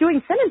barely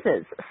doing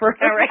sentences for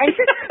her. Right.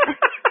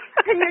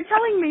 And you're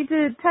telling me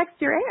to text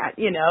your aunt,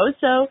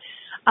 So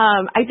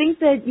I think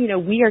that,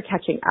 we are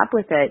catching up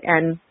with it.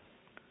 And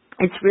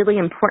it's really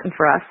important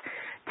for us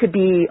to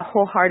be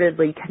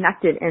wholeheartedly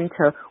connected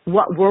into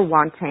what we're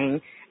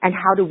wanting and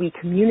how do we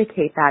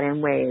communicate that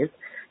in ways.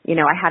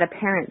 I had a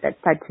parent that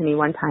said to me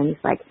one time,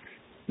 he's like,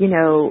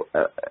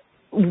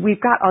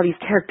 we've got all these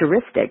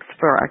characteristics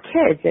for our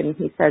kids. And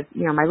he says,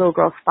 my little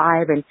girl's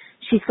 5 and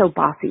she's so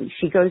bossy.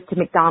 She goes to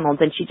McDonald's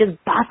and she just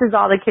bosses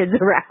all the kids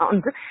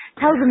around,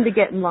 tells them to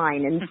get in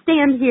line and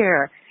stand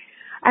here.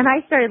 And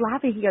I started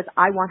laughing. He goes,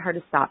 I want her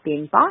to stop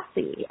being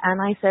bossy. And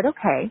I said,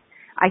 okay,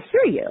 I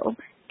hear you.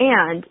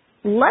 And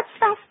let's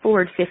fast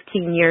forward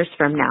 15 years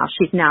from now.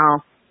 She's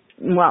now,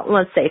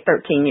 let's say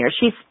 13 years.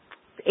 She's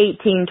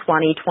 18,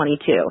 20,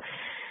 22.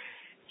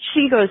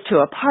 She goes to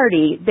a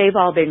party. They've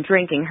all been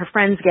drinking. Her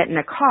friends get in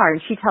a car,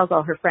 and she tells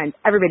all her friends,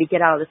 everybody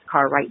get out of this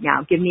car right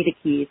now. Give me the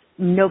keys.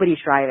 Nobody's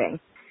driving.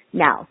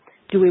 Now,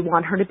 do we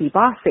want her to be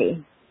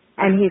bossy?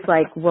 And he's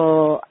like,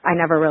 well, I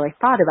never really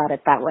thought about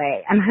it that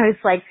way. And I was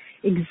like,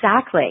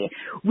 exactly.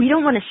 We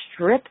don't want to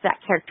strip that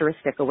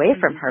characteristic away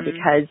from her,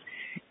 because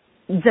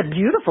it's a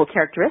beautiful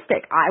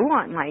characteristic.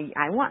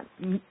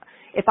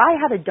 If I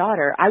had a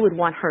daughter, I would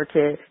want her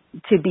to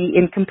be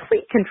in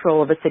complete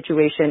control of a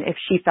situation if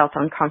she felt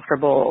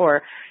uncomfortable,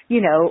 or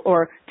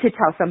to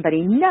tell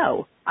somebody,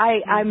 no,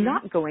 I'm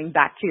not going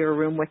back to your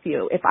room with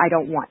you if I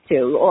don't want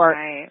to, or,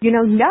 right.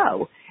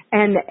 No.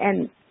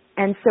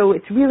 And so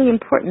it's really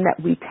important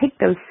that we take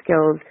those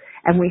skills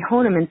and we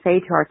hone them and say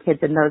to our kids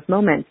in those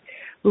moments,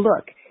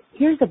 look,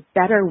 here's a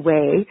better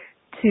way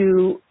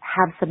to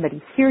have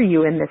somebody hear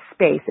you in this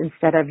space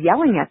instead of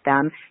yelling at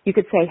them. You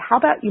could say, how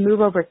about you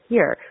move over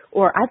here?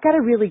 Or I've got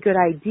a really good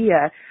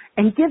idea,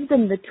 and give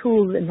them the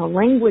tools and the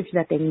language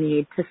that they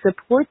need to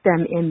support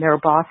them in their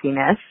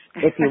bossiness,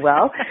 if you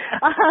will.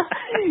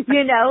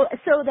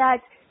 So that,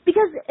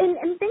 because,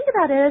 and think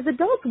about it, as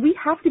adults, we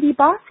have to be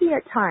bossy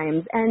at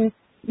times. And,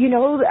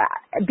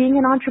 being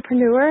an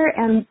entrepreneur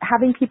and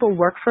having people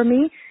work for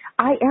me,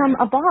 I am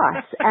a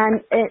boss.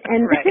 And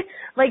right.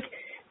 like,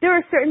 there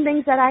are certain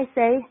things that I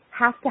say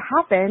have to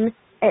happen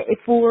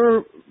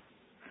for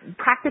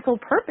practical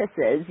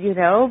purposes,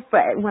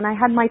 But when I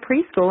had my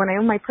preschool, when I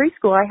owned my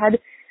preschool, I had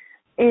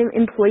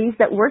employees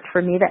that worked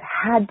for me that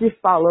had to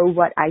follow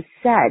what I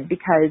said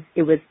because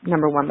it was,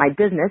 number one, my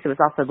business. It was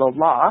also the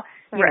law.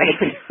 Right. They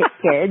couldn't hit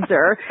kids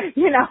or,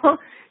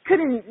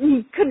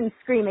 couldn't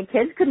scream at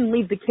kids, couldn't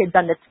leave the kids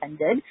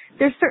unattended.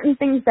 There's certain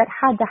things that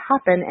had to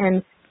happen,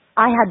 and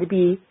I had to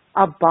be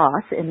a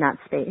boss in that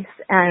space.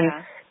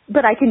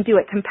 But I can do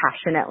it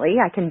compassionately.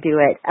 I can do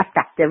it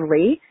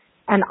effectively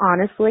and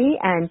honestly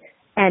and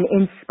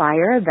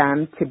inspire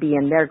them to be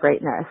in their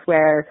greatness,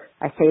 where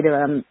I say to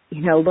them,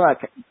 look,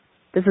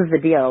 this is the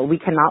deal. We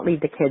cannot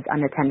leave the kids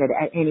unattended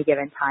at any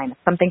given time. If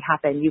something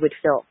happened, you would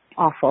feel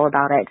awful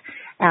about it,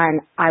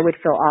 and I would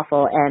feel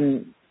awful,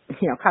 and,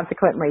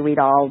 consequently, we'd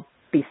all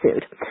be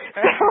sued.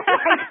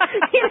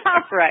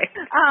 Right.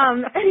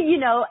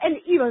 And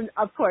even,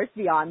 of course,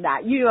 beyond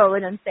that,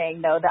 what I'm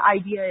saying, though, the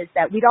idea is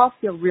that we'd all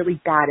feel really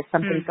bad if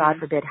something, God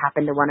forbid,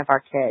 happened to one of our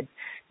kids.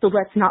 So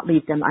let's not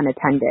leave them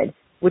unattended,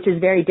 which is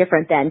very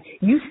different than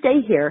you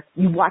stay here,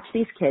 you watch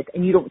these kids,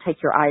 and you don't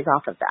take your eyes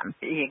off of them.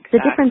 Exactly. It's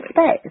a different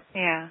space.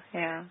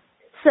 Yeah.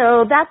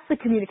 So that's the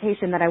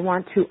communication that I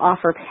want to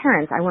offer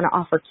parents. I want to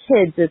offer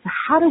kids is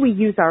how do we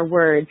use our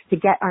words to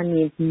get our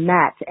needs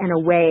met in a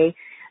way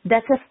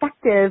that's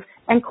effective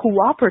and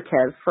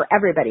cooperative for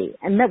everybody,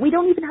 and that we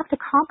don't even have to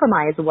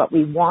compromise what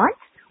we want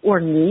or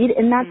need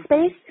in that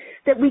space,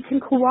 that we can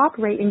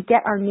cooperate and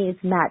get our needs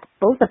met,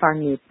 both of our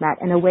needs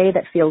met, in a way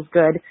that feels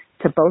good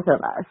to both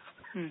of us.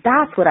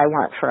 That's what I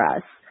want for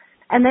us.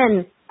 And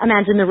then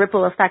imagine the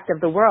ripple effect of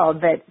the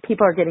world that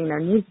people are getting their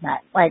needs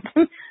met. Like,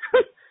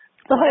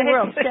 the whole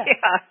world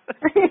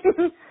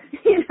shifts.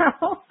 Yeah.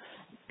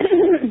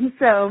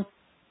 So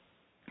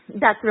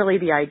that's really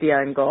the idea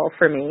and goal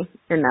for me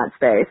in that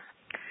space.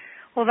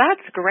 Well,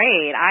 that's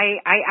great. I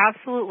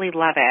absolutely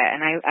love it.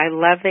 And I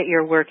love that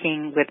you're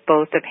working with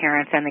both the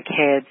parents and the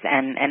kids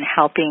and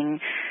helping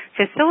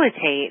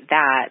facilitate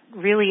that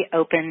really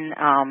open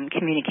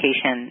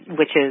communication,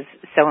 which is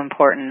so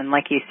important. And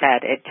like you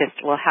said, it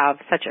just will have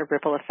such a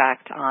ripple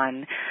effect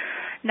on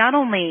not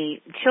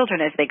only children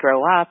as they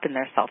grow up and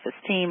their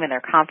self-esteem and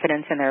their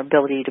confidence and their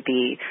ability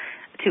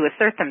to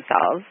assert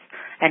themselves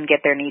and get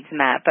their needs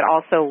met, but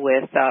also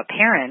with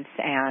parents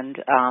and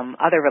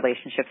other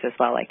relationships as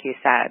well, like you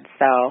said.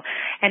 So,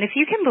 and if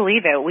you can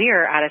believe it, we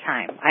are out of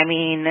time. I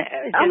mean,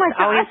 it just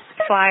always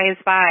flies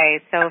by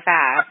so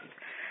fast.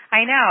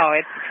 I know,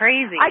 it's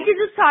crazy. I could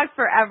just talk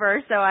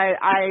forever, so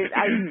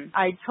I'm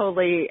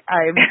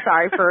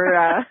sorry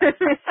for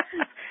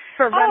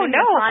for running the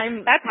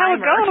time. That's how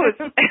it goes.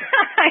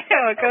 I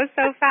know, it goes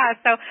so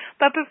fast. So,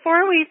 but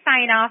before we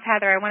sign off,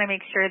 Heather, I want to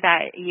make sure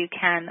that you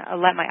can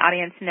let my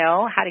audience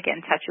know how to get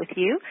in touch with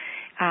you,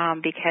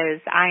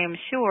 because I am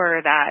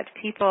sure that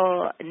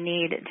people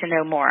need to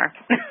know more.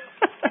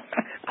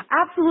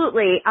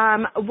 Absolutely.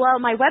 Well,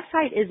 my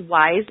website is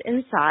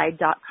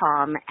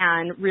wiseinside.com,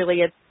 and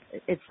really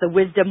it's the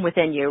wisdom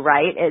within you,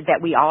 right?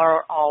 That we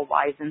are all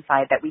wise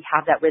inside, that we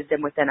have that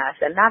wisdom within us.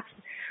 And that's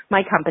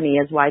my company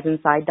is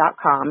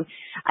wiseinside.com.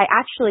 I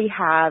actually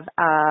have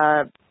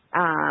a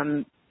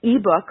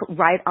ebook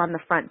right on the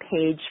front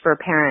page for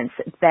parents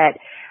that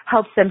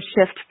helps them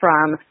shift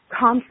from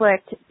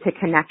conflict to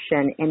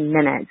connection in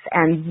minutes.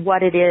 And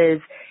what it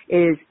is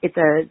it's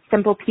a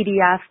simple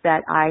PDF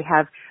that I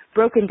have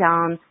broken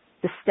down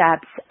the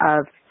steps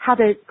of how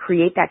to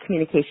create that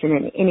communication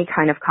in any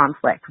kind of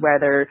conflict,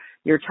 whether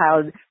your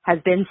child has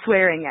been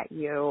swearing at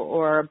you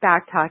or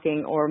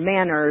back-talking or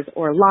manners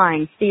or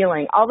lying,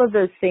 stealing, all of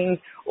those things,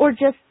 or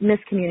just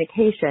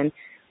miscommunication.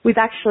 I've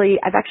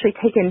actually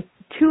taken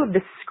 2 of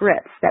the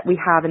scripts that we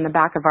have in the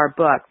back of our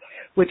book,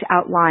 which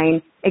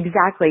outline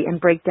exactly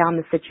and break down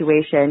the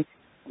situation.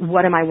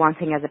 What am I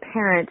wanting as a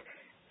parent?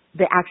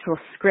 The actual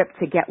script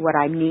to get what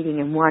I'm needing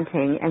and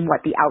wanting, and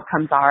what the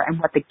outcomes are and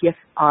what the gifts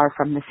are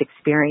from this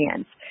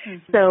experience.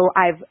 Mm-hmm. So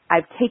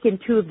I've taken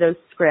 2 of those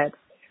scripts,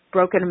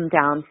 broken them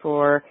down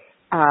for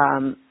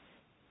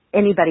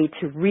anybody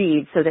to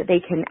read so that they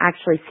can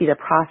actually see the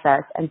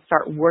process and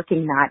start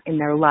working that in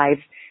their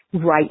lives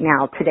right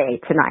now, today,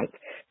 tonight.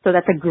 So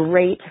that's a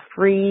great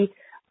free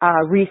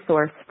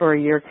resource for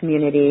your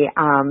community.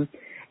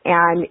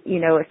 And,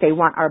 if they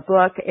want our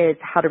book, it's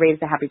How to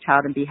Raise a Happy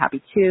Child and Be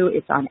Happy Too.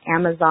 It's on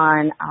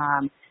Amazon.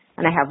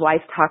 And I have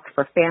Wise Talk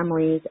for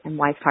Families and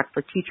Wise Talk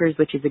for Teachers,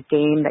 which is a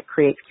game that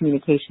creates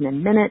communication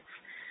in minutes.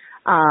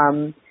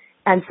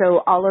 And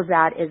so all of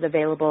that is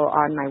available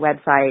on my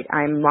website.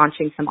 I'm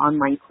launching some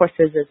online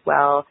courses as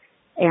well.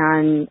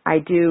 And I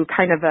do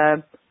kind of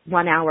a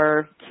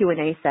 1-hour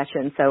Q&A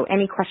session. So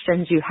any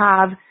questions you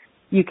have,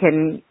 you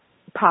can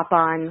pop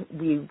on.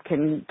 We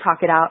can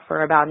talk it out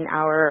for about an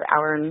hour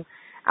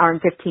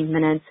and 15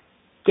 minutes,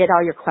 get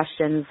all your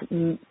questions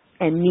and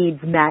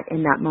needs met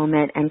in that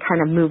moment and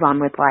kind of move on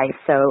with life.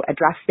 So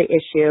address the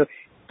issue,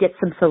 get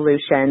some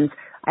solutions.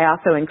 I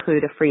also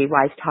include a free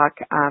Wise Talk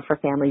for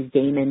Families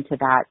game into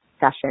that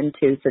session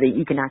too, so that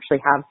you can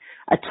actually have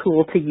a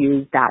tool to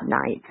use that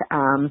night.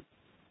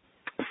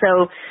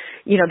 So,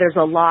 there's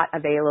a lot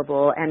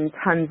available and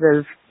tons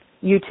of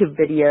YouTube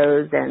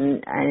videos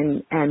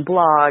and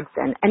blogs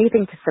and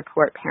anything to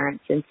support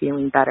parents in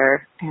feeling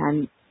better.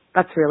 And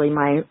that's really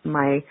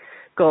my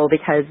goal,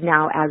 because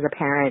now as a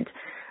parent,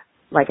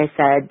 like I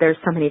said, there's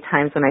so many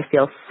times when I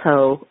feel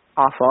so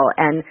awful,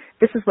 and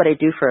this is what I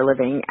do for a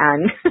living,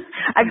 and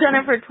I've done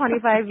it for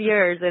 25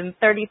 years and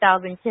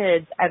 30,000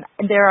 kids, and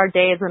there are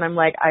days when I'm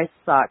like, I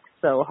suck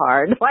so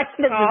hard, like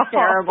this is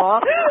terrible,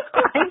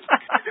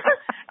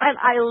 and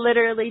I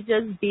literally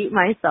just beat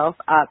myself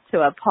up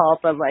to a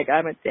pulp of like,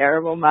 I'm a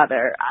terrible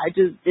mother, I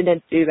just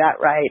didn't do that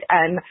right.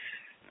 And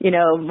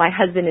my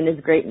husband in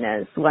his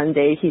greatness, one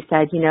day he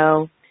said,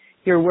 your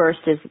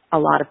worst is a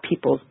lot of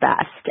people's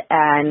best.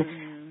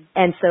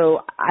 And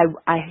so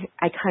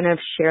I kind of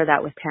share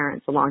that with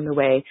parents along the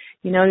way.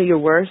 Your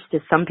worst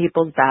is some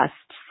people's best.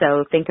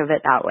 So think of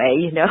it that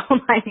way,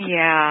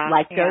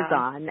 life goes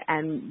on,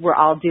 and we're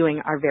all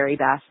doing our very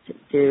best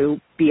to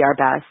be our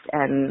best,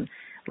 and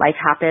life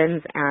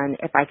happens. And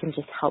if I can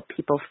just help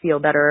people feel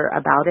better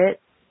about it,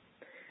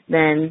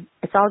 then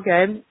it's all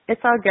good.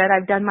 It's all good.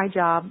 I've done my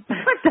job.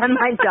 I've done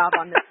my job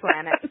on this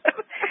planet.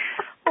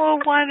 Well,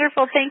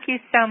 wonderful. Thank you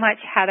so much,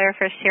 Heather,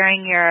 for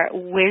sharing your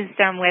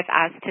wisdom with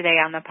us today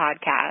on the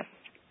podcast.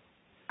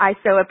 I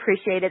so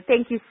appreciate it.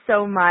 Thank you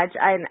so much.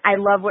 I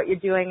love what you're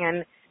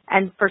doing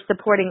and for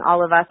supporting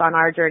all of us on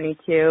our journey,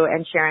 too,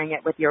 and sharing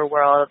it with your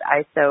world.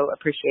 I so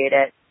appreciate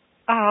it.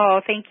 Oh,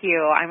 thank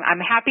you. I'm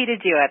happy to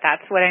do it.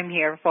 That's what I'm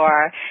here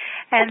for.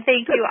 And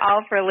thank you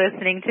all for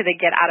listening to the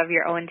Get Out of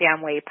Your Own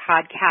Damn Way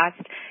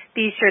podcast.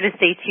 Be sure to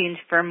stay tuned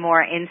for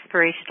more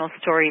inspirational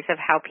stories of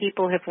how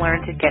people have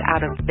learned to get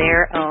out of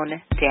their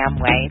own damn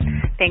way.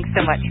 Thanks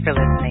so much for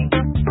listening.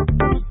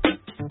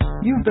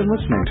 You've been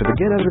listening to the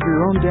Get Out of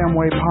Your Own Damn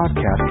Way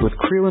podcast with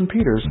Creelan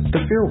Peters,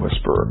 the Fear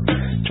Whisperer.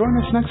 Join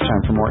us next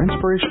time for more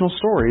inspirational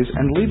stories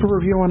and leave a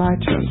review on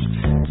iTunes.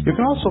 You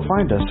can also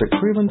find us at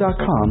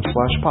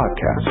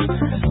Creelan.com/podcast.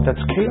 That's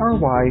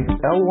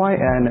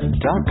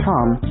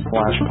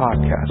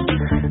KRYLYN.com/podcast.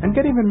 And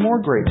get even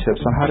more great tips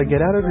on how to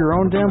get out of your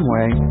own damn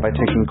way by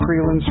taking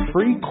Creelan's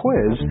free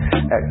quiz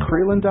at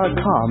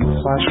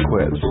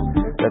Creelan.com/quiz.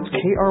 That's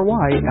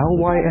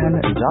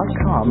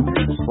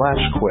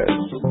KRYLYN.com/quiz.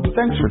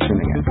 Thanks for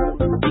tuning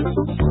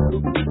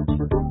in.